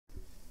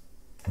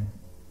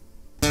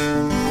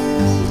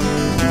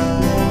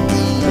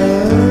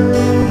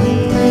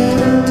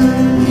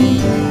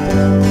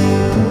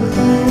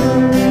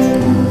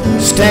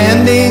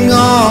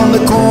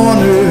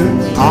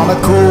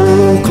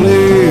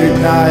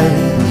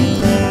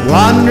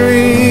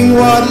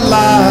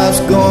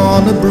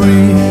on the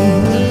brink.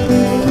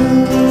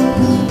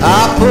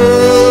 I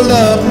pulled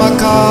up my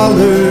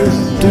collar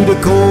to the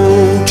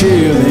cold,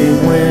 chilly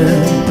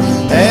wind,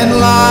 and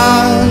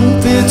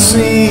life, it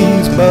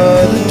seems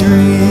but a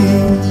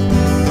dream.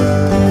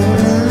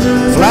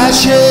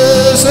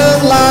 Flashes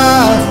of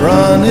life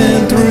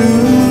running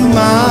through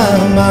my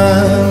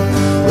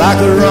mind, like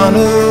a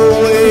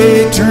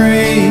runaway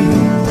train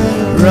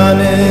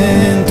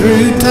running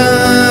through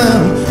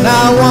time. And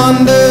I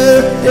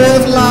wonder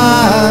if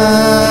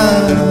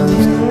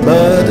life's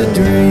but a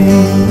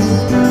dream.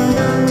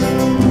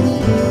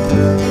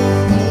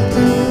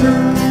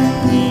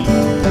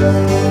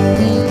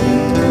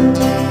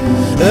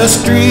 The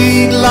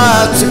street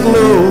lights are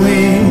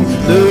glowing,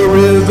 the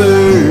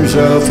rivers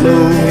are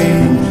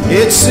flowing.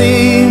 It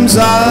seems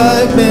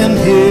I've been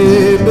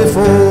here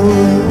before.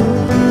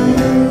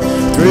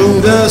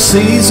 Through the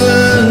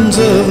seasons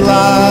of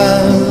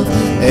life,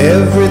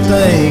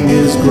 everything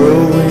is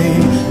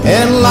growing,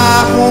 and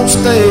life won't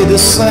stay the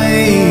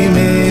same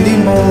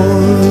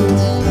anymore.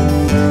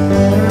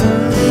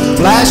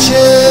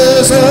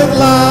 Flashes of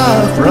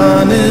life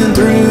running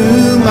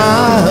through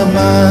my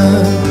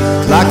mind,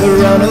 like a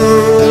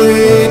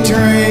runaway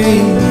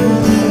train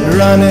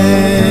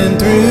running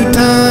through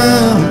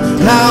time.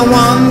 And I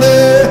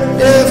wonder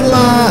if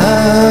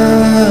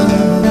life's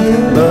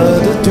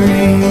but a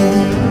dream.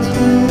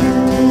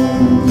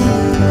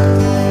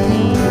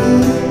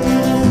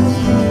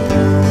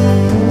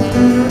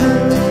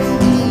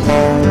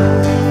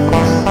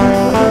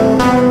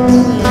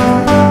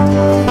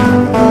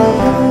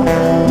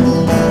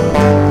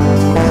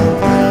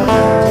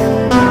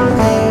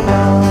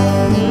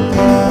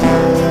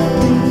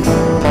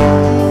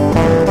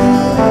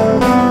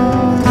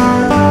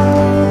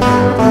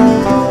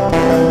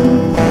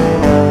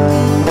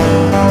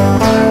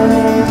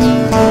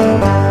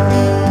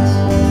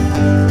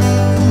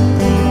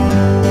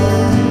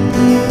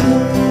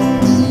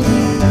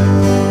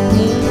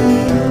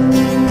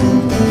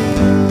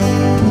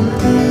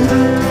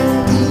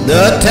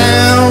 The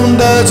town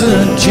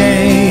doesn't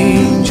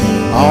change,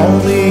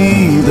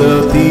 only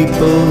the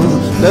people.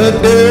 The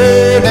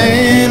dirt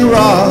and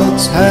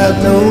rocks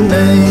have no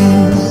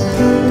name.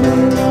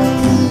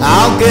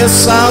 I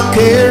guess I'll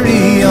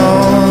carry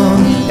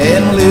on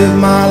and live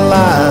my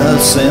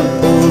life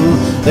simple.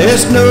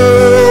 There's no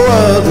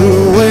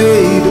other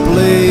way to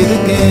play the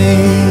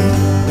game.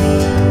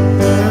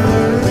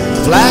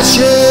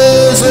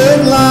 Flashes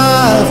of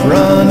life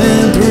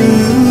running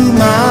through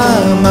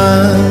my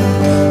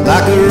mind,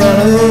 like a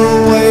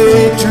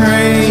runaway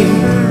train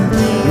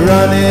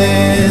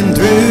running